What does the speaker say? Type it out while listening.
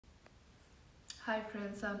Hi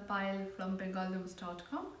friends, I'm Payal from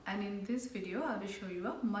Bengali.com, and in this video I will show you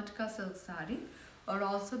a Matka silk saree, or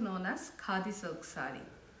also known as Khadi silk saree.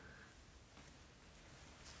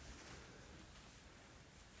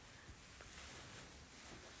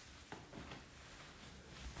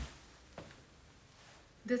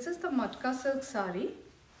 This is the Matka silk saree.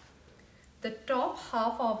 The top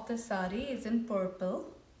half of the saree is in purple,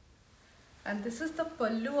 and this is the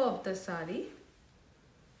pallu of the saree,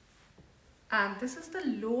 and this is the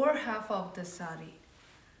lower half of the saree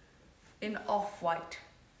in off-white.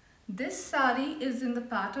 This saree is in the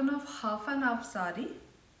pattern of half and half saree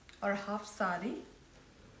or half saree.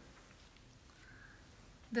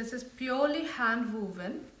 This is purely hand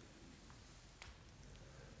woven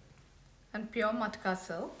and pure Matka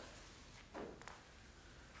silk.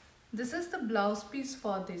 This is the blouse piece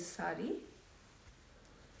for this saree.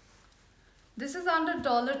 This is under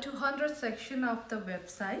 $200 section of the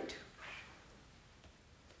website.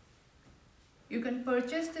 You can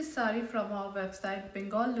purchase this saree from our website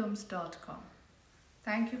bengalilooms.com.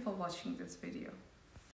 Thank you for watching this video.